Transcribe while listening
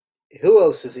who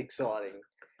else is exciting?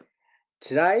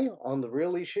 Today on The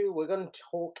Real Issue, we're going to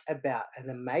talk about an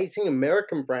amazing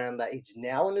American brand that is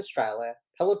now in Australia.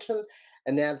 Peloton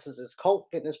announces its cult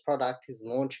fitness product is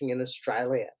launching in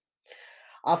Australia.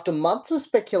 After months of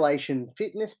speculation,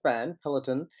 fitness brand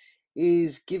Peloton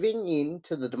is giving in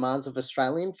to the demands of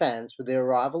Australian fans with the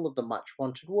arrival of the much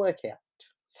wanted workout.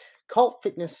 Cult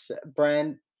fitness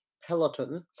brand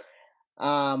Peloton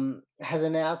has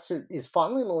announced it is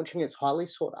finally launching its highly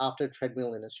sought after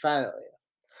treadmill in Australia.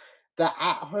 The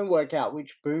at home workout,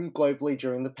 which boomed globally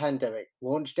during the pandemic,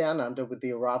 launched down under with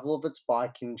the arrival of its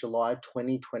bike in July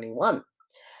 2021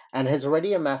 and has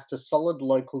already amassed a solid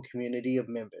local community of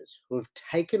members who have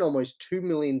taken almost 2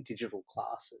 million digital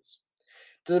classes.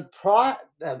 The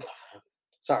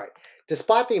sorry,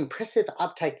 Despite the impressive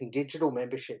uptake in digital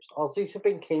memberships, Aussies have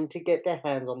been keen to get their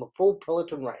hands on the full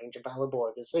Peloton range available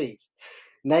overseas,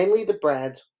 namely the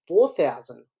brand's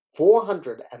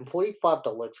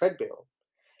 $4,445 treadmill.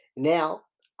 Now,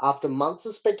 after months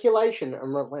of speculation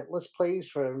and relentless pleas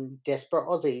from desperate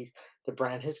Aussies, the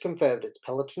brand has confirmed its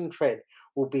Peloton Tread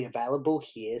will be available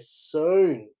here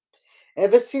soon.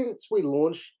 Ever since we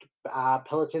launched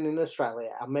Peloton in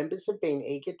Australia, our members have been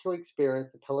eager to experience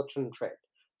the Peloton Tread.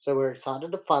 So we're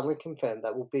excited to finally confirm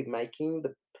that we'll be making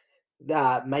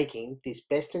this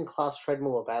best-in-class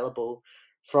treadmill available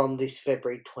from this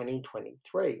February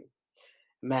 2023.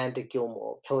 Amanda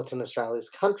Gilmore, Peloton Australia's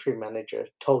country manager,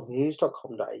 told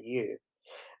news.com.au.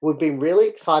 We've been really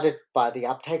excited by the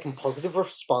uptake and positive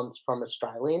response from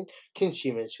Australian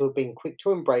consumers who have been quick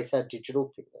to embrace our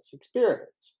digital fitness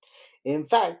experience. In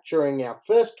fact, during our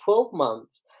first 12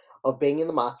 months of being in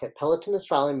the market, Peloton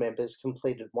Australian members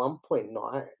completed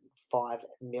 1.95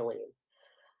 million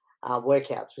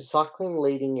workouts, with cycling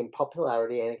leading in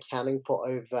popularity and accounting for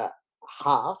over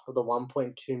half of the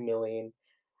 1.2 million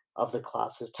of the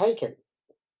classes taken.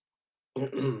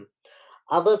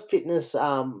 Other fitness,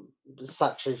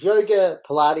 such as yoga,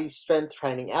 Pilates, strength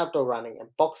training, outdoor running,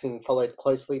 and boxing, followed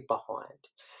closely behind,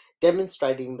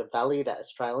 demonstrating the value that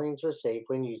Australians receive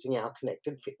when using our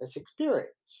connected fitness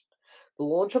experience. The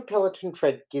launch of Peloton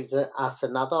Tread gives us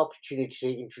another opportunity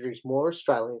to introduce more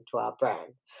Australians to our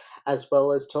brand, as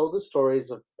well as tell the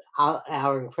stories of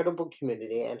our incredible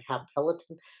community and how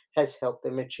Peloton has helped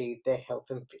them achieve their health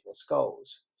and fitness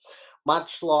goals.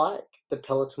 Much like the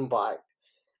Peloton bike,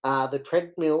 the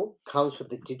treadmill comes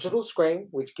with a digital screen,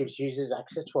 which gives users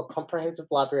access to a comprehensive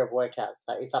library of workouts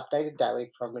that is updated daily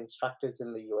from instructors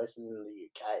in the US and in the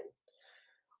UK.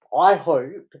 I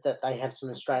hope that they have some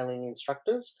Australian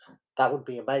instructors. That would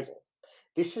be amazing.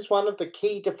 This is one of the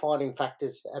key defining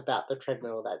factors about the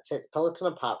treadmill that sets Peloton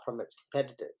apart from its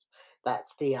competitors.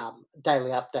 That's the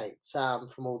daily updates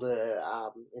from all the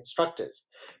instructors.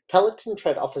 Peloton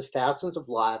Tread offers thousands of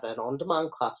live and on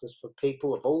demand classes for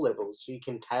people of all levels, so you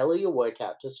can tailor your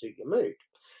workout to suit your mood,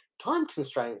 time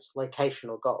constraints, location,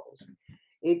 or goals.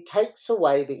 It takes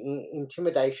away the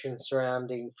intimidation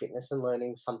surrounding fitness and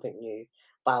learning something new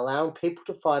by allowing people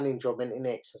to find enjoyment in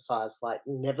exercise like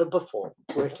never before,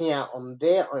 working out on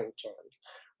their own terms,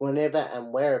 whenever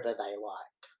and wherever they like.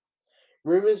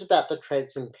 Rumours about the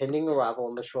Tread's impending arrival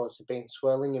on the shores have been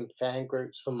swirling in fan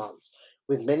groups for months,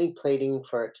 with many pleading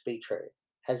for it to be true.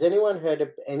 Has anyone heard of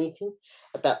anything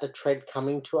about the Tread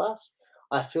coming to us?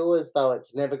 I feel as though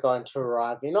it's never going to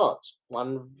arrive in Oz,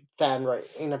 one fan wrote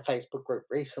in a Facebook group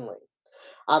recently.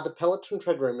 Are the Peloton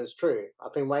Tread rumours true?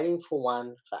 I've been waiting for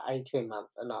one for 18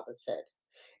 months, another said.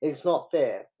 It's not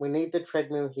fair. We need the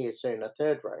treadmill here soon, a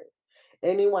third wrote.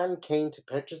 Anyone keen to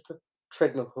purchase the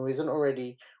treadmill who isn't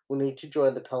already will need to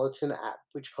join the Peloton app,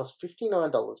 which costs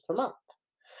 $59 per month.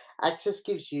 Access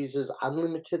gives users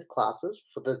unlimited classes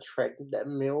for the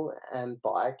treadmill and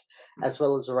bike, as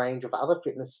well as a range of other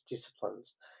fitness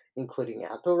disciplines, including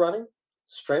outdoor running,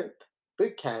 strength,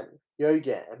 boot camp,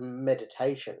 yoga, and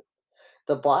meditation.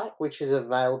 The bike, which is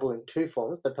available in two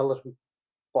forms, the Peloton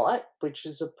bike, which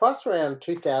is a price around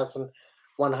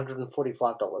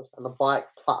 $2,145, and the Bike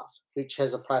Plus, which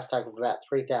has a price tag of about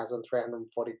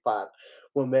 $3,345,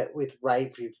 were met with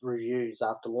rave reviews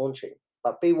after launching.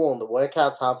 But be warned, the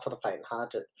workouts aren't for the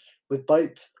faint-hearted, with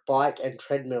both bike and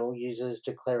treadmill users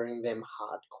declaring them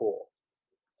hardcore.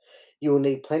 You will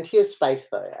need plenty of space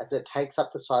though, as it takes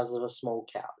up the size of a small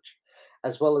couch.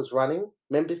 As well as running,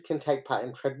 members can take part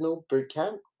in treadmill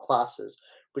bootcamp classes,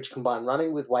 which combine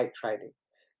running with weight training.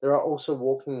 There are also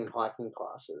walking and hiking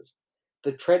classes.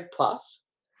 The Tread Plus,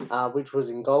 which was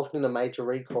engulfed in a major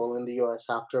recall in the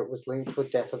US after it was linked to the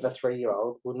death of a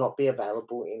 3-year-old, will not be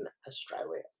available in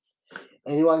Australia.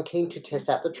 Anyone keen to test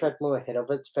out the treadmill ahead of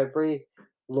its February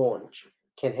launch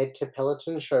can head to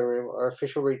Peloton showroom or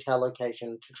official retail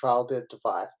location to trial the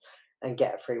device and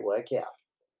get a free workout.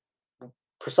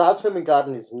 Prasad's Home and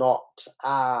Garden is not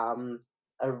a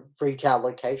retail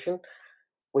location.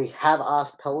 We have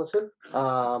asked Peloton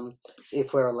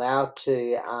if we're allowed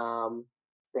to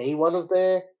be one of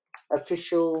their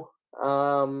official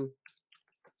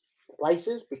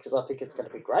places, because I think it's going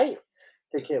to be great.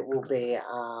 I think it will be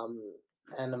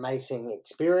an amazing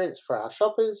experience for our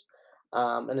shoppers,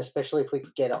 and especially if we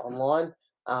could get it online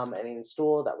and in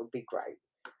store, that would be great.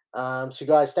 So,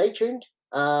 guys, stay tuned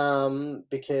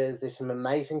because there's some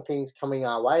amazing things coming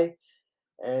our way,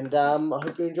 and I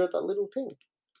hope you enjoyed that little thing.